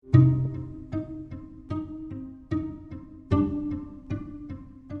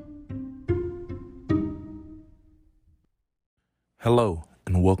Hello,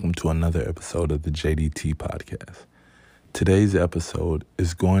 and welcome to another episode of the JDT podcast. Today's episode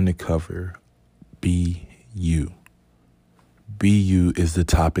is going to cover Be You. Be You is the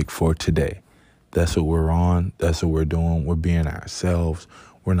topic for today. That's what we're on. That's what we're doing. We're being ourselves.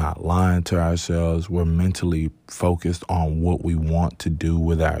 We're not lying to ourselves. We're mentally focused on what we want to do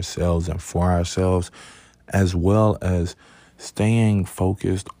with ourselves and for ourselves, as well as staying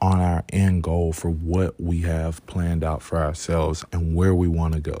focused on our end goal for what we have planned out for ourselves and where we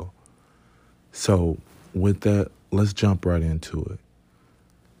want to go. So with that, let's jump right into it.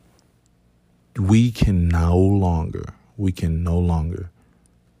 We can no longer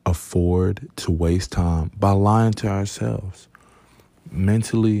afford to waste time by lying to ourselves.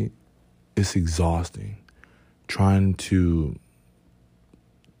 Mentally, it's exhausting trying to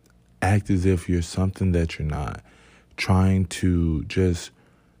act as if you're something that you're not. Trying to just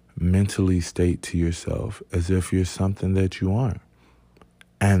mentally state to yourself as if you're something that you aren't.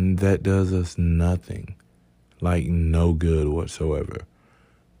 And that does us nothing, like no good whatsoever.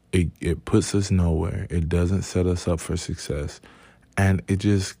 It puts us nowhere. It doesn't set us up for success. And it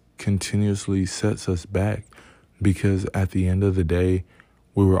just continuously sets us back because at the end of the day,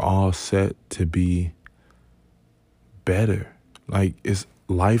 we were all set to be better.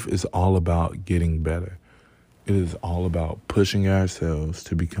 Life is all about getting better. It is all about pushing ourselves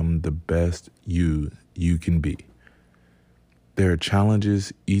to become the best you can be. There are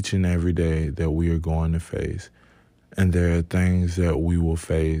challenges each and every day that we are going to face, and there are things that we will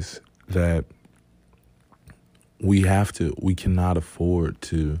face that we cannot afford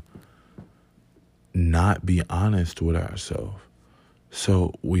to not be honest with ourselves.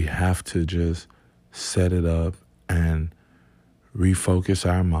 So we have to just set it up and refocus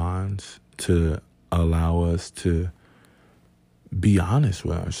our minds to allow us to be honest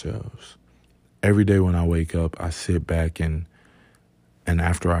with ourselves. Every day when I wake up, I sit back and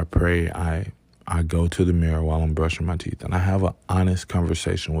after I pray, I go to the mirror while I'm brushing my teeth and I have an honest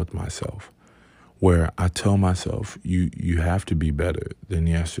conversation with myself where I tell myself, you have to be better than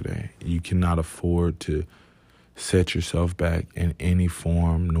yesterday. You cannot afford to set yourself back in any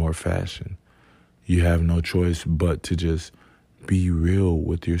form nor fashion. You have no choice but to just be real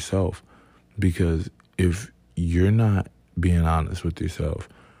with yourself. Because if you're not being honest with yourself,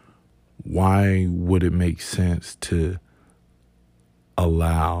 why would it make sense to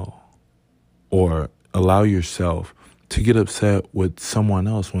allow yourself to get upset with someone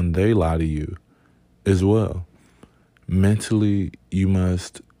else when they lie to you as well? Mentally, you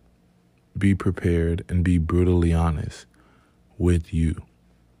must be prepared and be brutally honest with you.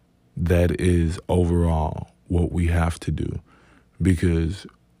 That is overall what we have to do, because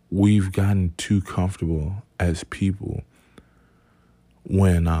we've gotten too comfortable as people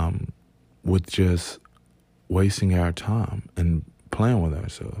when with just wasting our time and playing with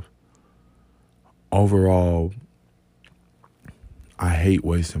ourselves. Overall, I hate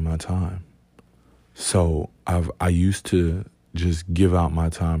wasting my time. So I used to just give out my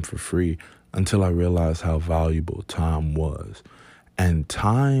time for free until I realized how valuable time was. And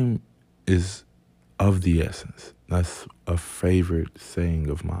time is of the essence. That's a favorite saying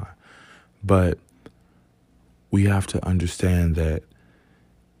of mine. But we have to understand that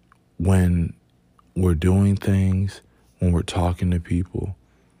when we're doing things, when we're talking to people,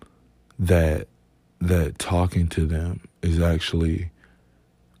 that talking to them is actually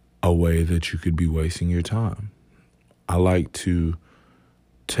a way that you could be wasting your time. I like to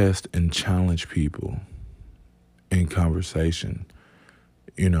test and challenge people in conversation.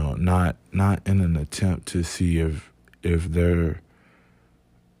 Not in an attempt to see if they're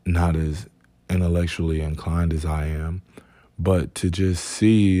not as intellectually inclined as I am, but to just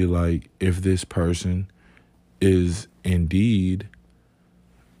see if this person is indeed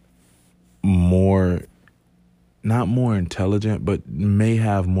not more intelligent, but may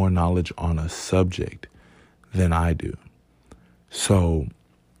have more knowledge on a subject than I do. So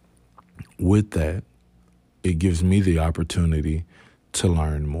with that, it gives me the opportunity to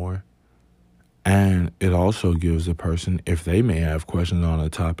learn more. And it also gives a person, if they may have questions on a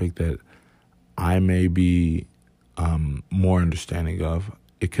topic that I may be more understanding of,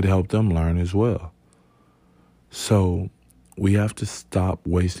 it could help them learn as well. So we have to stop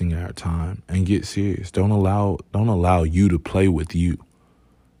wasting our time and get serious. Don't allow you to play with you.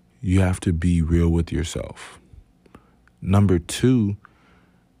 You have to be real with yourself. Number 2,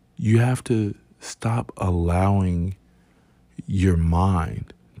 you have to stop allowing your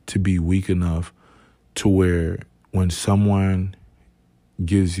mind to be weak enough to where when someone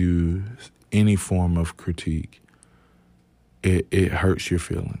gives you any form of critique, it hurts your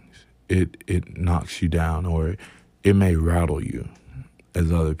feelings. It knocks you down, or it may rattle you,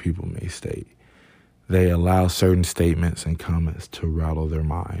 as other people may state. They allow certain statements and comments to rattle their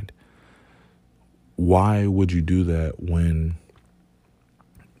mind. Why would you do that when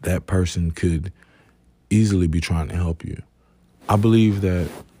that person could easily be trying to help you? I believe that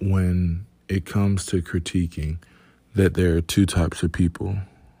when it comes to critiquing, that there are two types of people.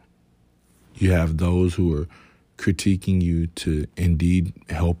 You have those who are critiquing you to indeed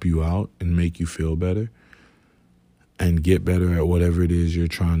help you out and make you feel better and get better at whatever it is you're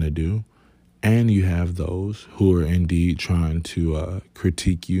trying to do. And you have those who are indeed trying to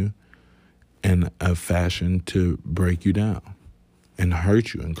critique you in a fashion to break you down and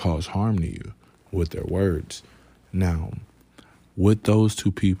hurt you and cause harm to you with their words. Now, with those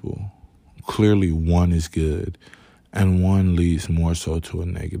two people, clearly one is good and one leads more so to a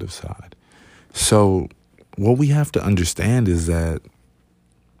negative side. So what we have to understand is that,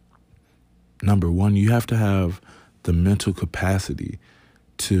 number one, you have to have the mental capacity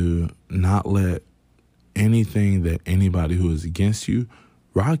to not let anything that anybody who is against you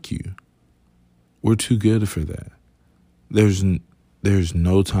rock you. We're too good for that. There's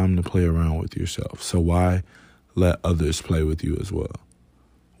no time to play around with yourself. So why let others play with you as well?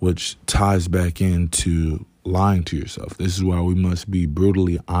 Which ties back into lying to yourself. This is why we must be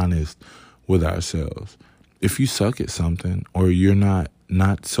brutally honest with ourselves. If you suck at something or you're not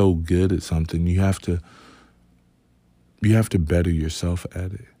so good at something, you have to better yourself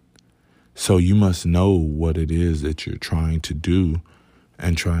at it. So you must know what it is that you're trying to do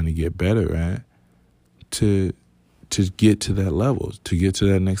and trying to get better at to get to that level, to get to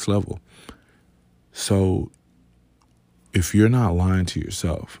that next level. So if you're not lying to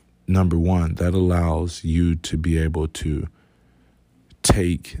yourself, number one, that allows you to be able to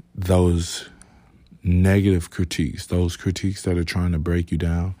take those negative critiques, those critiques that are trying to break you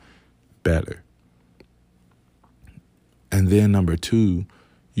down, better. And then number two,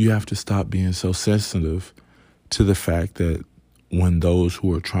 you have to stop being so sensitive to the fact that when those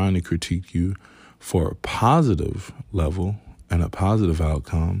who are trying to critique you for a positive level and a positive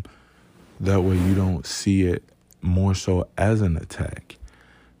outcome, that way you don't see it more so as an attack.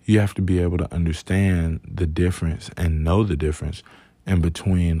 You have to be able to understand the difference and know the difference in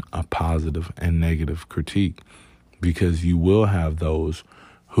between a positive and negative critique, because you will have those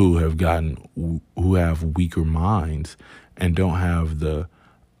who have weaker minds and don't have the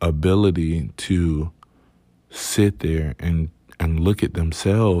ability to sit there and look at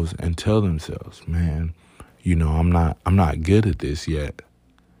themselves and tell themselves, man, I'm not good at this yet,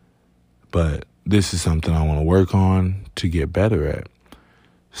 but this is something I want to work on to get better at.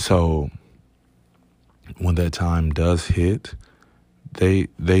 So when that time does hit, they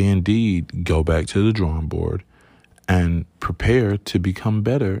indeed go back to the drawing board and prepare to become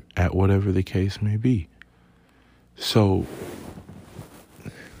better at whatever the case may be. So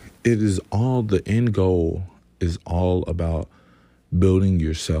the end goal is all about building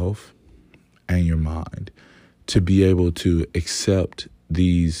yourself and your mind to be able to accept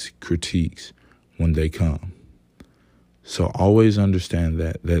these critiques when they come. So always understand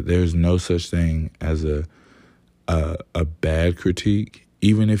that there's no such thing as a bad critique,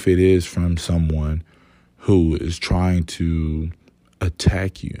 even if it is from someone who is trying to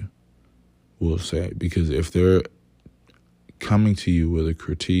attack you, we'll say. Because if they're coming to you with a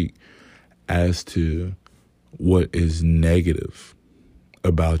critique as to what is negative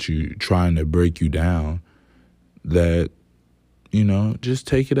about you, trying to break you down, that, just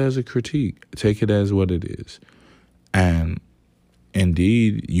take it as a critique. Take it as what it is. And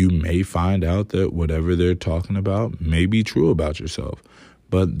indeed, you may find out that whatever they're talking about may be true about yourself.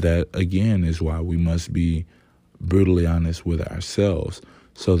 But that, again, is why we must be brutally honest with ourselves.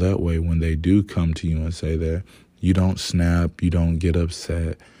 So that way, when they do come to you and say that, you don't snap, you don't get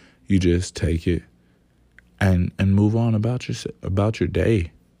upset, you just take it and move on about your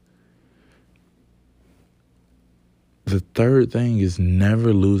day. The third thing is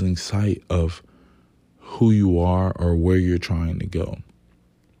never losing sight of who you are or where you're trying to go.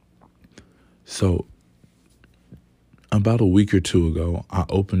 So about a week or two ago, I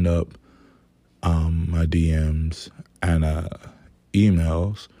opened up my DMs and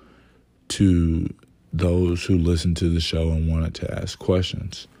emails to those who listened to the show and wanted to ask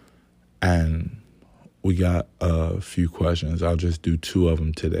questions. And we got a few questions. I'll just do two of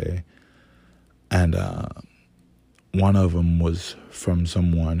them today. And one of them was from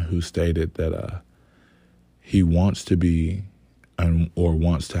someone who stated that he wants to be or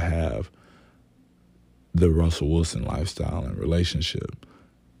wants to have the Russell Wilson lifestyle and relationship.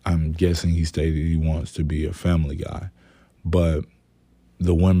 I'm guessing he stated he wants to be a family guy. But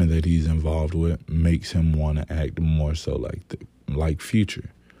the women that he's involved with makes him want to act more so like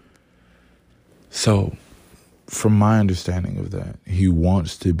Future. So, from my understanding of that, he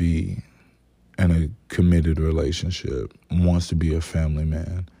wants to be in a committed relationship, wants to be a family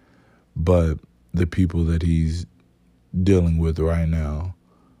man, but the people that he's dealing with right now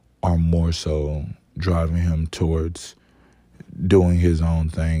are more so driving him towards doing his own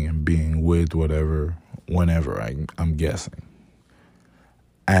thing and being with whenever, I'm guessing.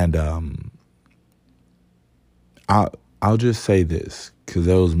 And I'll just say this, because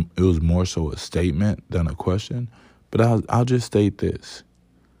it was more so a statement than a question, but I'll just state this.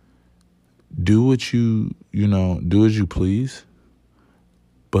 Do what do as you please,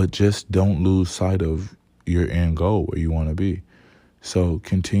 but just don't lose sight of your end goal, where you want to be. So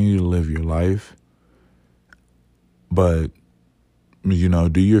continue to live your life, but,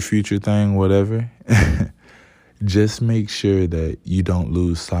 do your future thing, whatever. Just make sure that you don't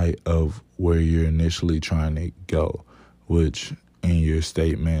lose sight of where you're initially trying to go, which in your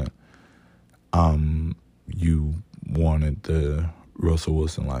statement, you wanted the Russell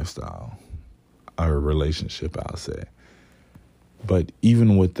Wilson lifestyle or relationship, I'll say. But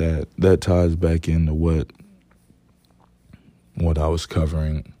even with that ties back into what I was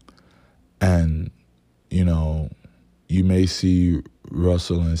covering. And, you may see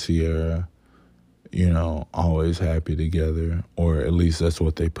Russell and Ciara, always happy together, or at least that's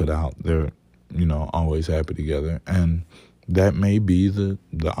what they put out. They're, always happy together. And that may be the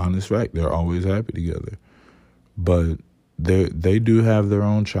honest fact. They're always happy together. But they do have their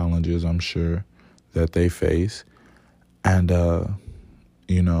own challenges, I'm sure, that they face. And, the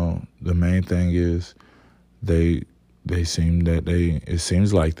main thing is it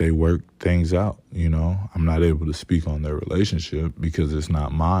seems like they work things out, I'm not able to speak on their relationship because it's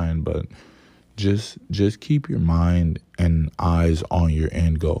not mine, but just keep your mind and eyes on your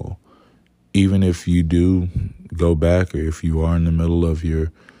end goal. Even if you do go back, or if you are in the middle of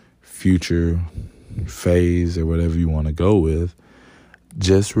your future phase or whatever you want to go with,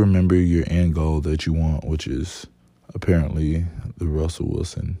 just remember your end goal that you want, which is apparently the Russell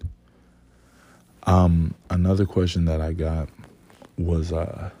Wilson. Another question that I got was,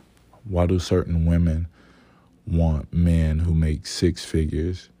 why do certain women want men who make six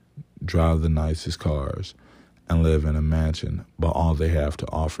figures, drive the nicest cars, and live in a mansion, but all they have to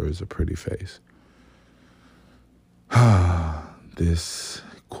offer is a pretty face? This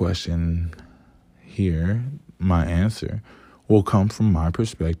question here, my answer, will come from my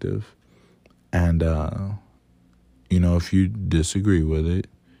perspective. And, if you disagree with it,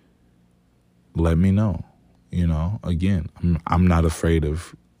 let me know. Again, I'm not afraid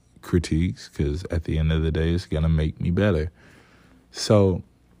of critiques, because at the end of the day, it's going to make me better. So,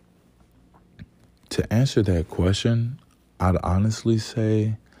 to answer that question, I'd honestly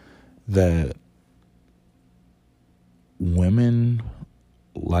say that women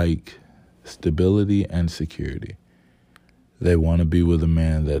like stability and security. They want to be with a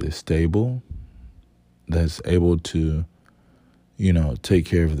man that is stable, that's able to, take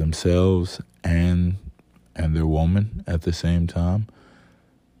care of themselves and their woman at the same time.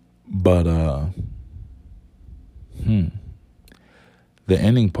 But the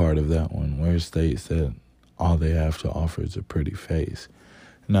ending part of that one, where it states that all they have to offer is a pretty face.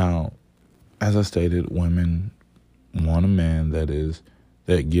 Now, as I stated, women want a man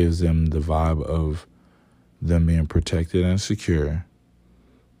that gives them the vibe of them being protected and secure,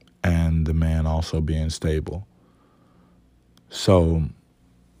 and the man also being stable. So,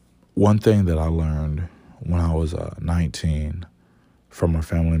 one thing that I learned when I was 19 from a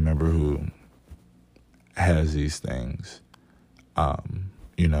family member who has these things, a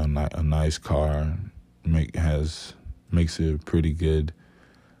nice car, makes a pretty good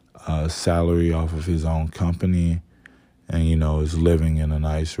salary off of his own company, and is living in a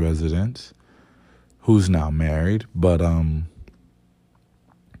nice residence, who's now married, but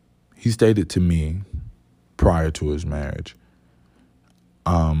he stated to me prior to his marriage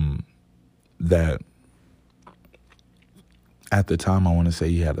that at the time, I want to say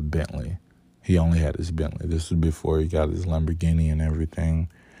he had a Bentley. He only had his Bentley. This was before he got his Lamborghini and everything.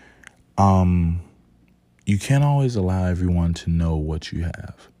 You can't always allow everyone to know what you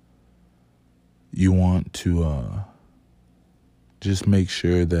have. You want to just make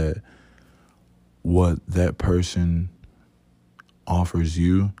sure that what that person offers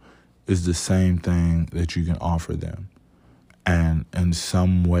you is the same thing that you can offer them. And in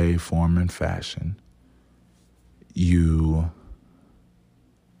some way, form, and fashion, you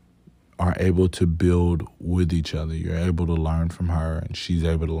are able to build with each other. You're able to learn from her, and she's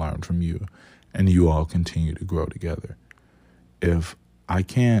able to learn from you, and you all continue to grow together. If I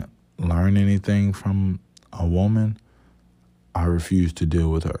can't learn anything from a woman, I refuse to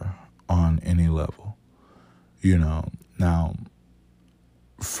deal with her on any level. Now,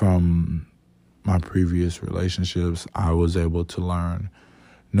 from my previous relationships, I was able to learn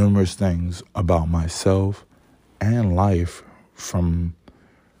numerous things about myself and life from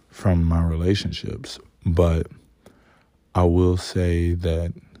my relationships. But I will say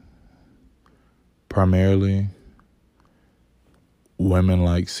that primarily women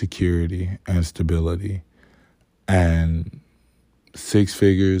like security and stability, and 6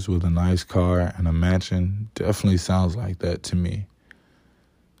 figures with a nice car and a mansion definitely sounds like that to me.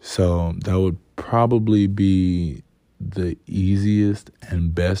 So that would probably be the easiest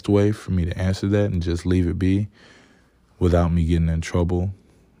and best way for me to answer that and just leave it be without me getting in trouble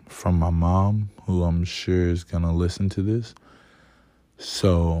from my mom, who I'm sure is going to listen to this.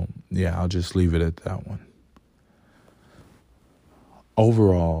 So, yeah, I'll just leave it at that one.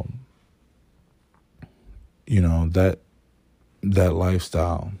 Overall, that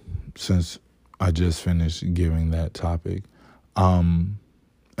lifestyle, since I just finished giving that topic, and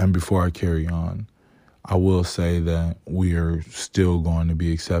before I carry on, I will say that we are still going to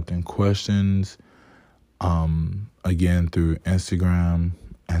be accepting questions, again, through Instagram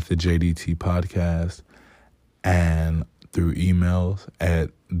at the JDT Podcast and through emails at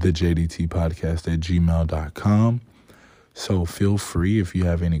thejdtpodcast@gmail.com. So feel free, if you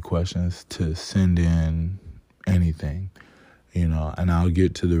have any questions, to send in anything, and I'll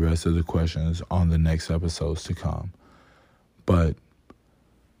get to the rest of the questions on the next episodes to come. But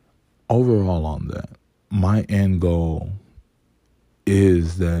overall on that, my end goal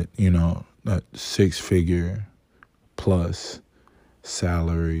is that, that 6-figure plus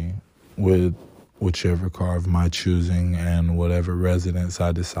salary with whichever car of my choosing and whatever residence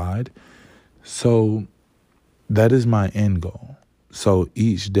I decide. So that is my end goal. So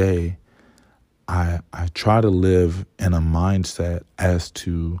each day I try to live in a mindset as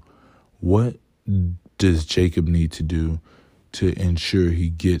to what does Jacob need to do to ensure he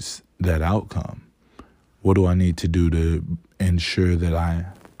gets that outcome. What do I need to do to ensure that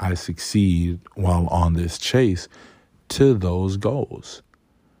I succeed while on this chase to those goals?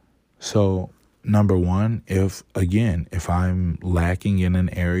 So, number one, if I'm lacking in an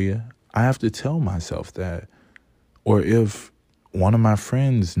area, I have to tell myself that. Or if one of my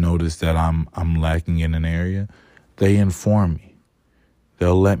friends notice that I'm lacking in an area, they inform me.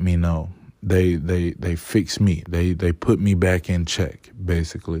 They'll let me know. They fix me. They put me back in check,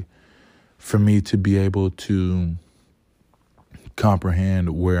 basically, for me to be able to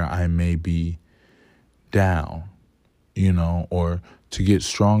comprehend where I may be down, or to get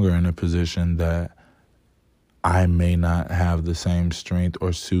stronger in a position that I may not have the same strength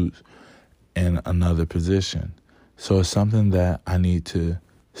or suit in another position. So it's something that I need to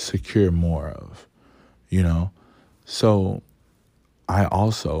secure more of, So I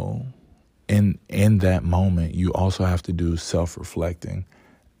also, in that moment, you also have to do self-reflecting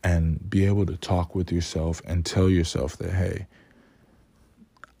and be able to talk with yourself and tell yourself that, hey,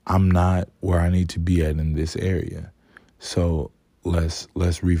 I'm not where I need to be at in this area. So let's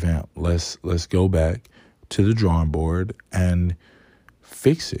revamp. Let's go back to the drawing board and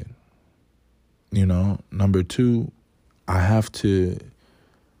fix it. Number 2, I have to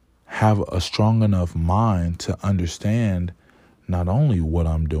have a strong enough mind to understand not only what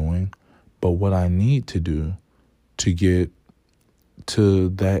I'm doing, but what I need to do to get to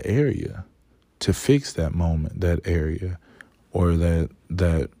that area, to fix that moment, that area, or that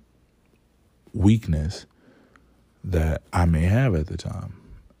weakness that I may have at the time.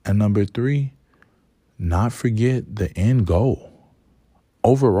 And number 3, not forget the end goal.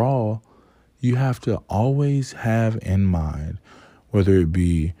 Overall, you have to always have in mind, whether it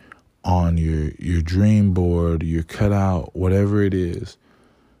be on your dream board, your cutout, whatever it is,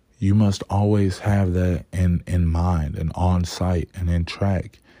 you must always have that in mind and on sight and in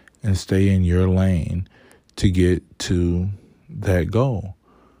track, and stay in your lane to get to that goal.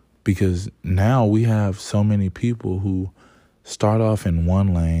 Because now we have so many people who start off in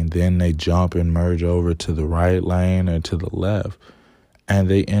one lane, then they jump and merge over to the right lane or to the left, and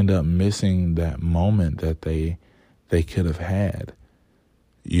they end up missing that moment that they could have had,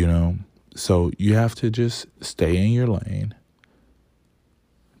 So you have to just stay in your lane,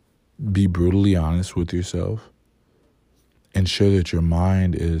 be brutally honest with yourself, ensure that your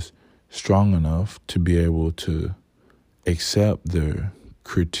mind is strong enough to be able to accept the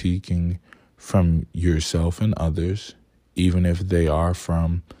critiquing from yourself and others, even if they are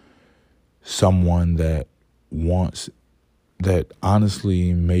from someone that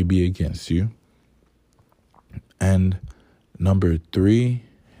honestly may be against you. And Number 3,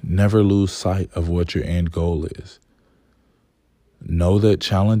 never lose sight of what your end goal is. Know that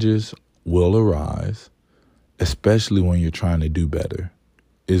challenges will arise, especially when you're trying to do better.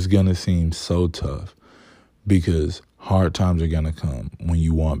 It's going to seem so tough because hard times are going to come when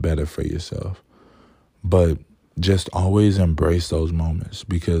you want better for yourself. But just always embrace those moments,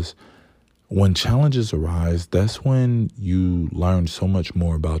 because when challenges arise, that's when you learn so much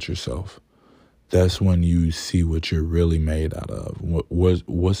more about yourself. That's when you see what you're really made out of.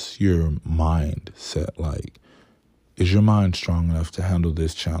 What's your mindset like? Is your mind strong enough to handle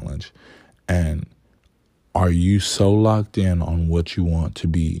this challenge? And are you so locked in on what you want to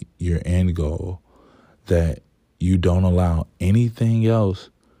be your end goal that you don't allow anything else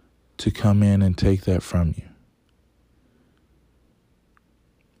to come in and take that from you?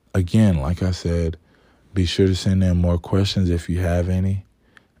 Again, like I said, be sure to send in more questions if you have any.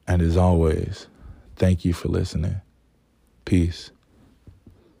 And as always, thank you for listening. Peace.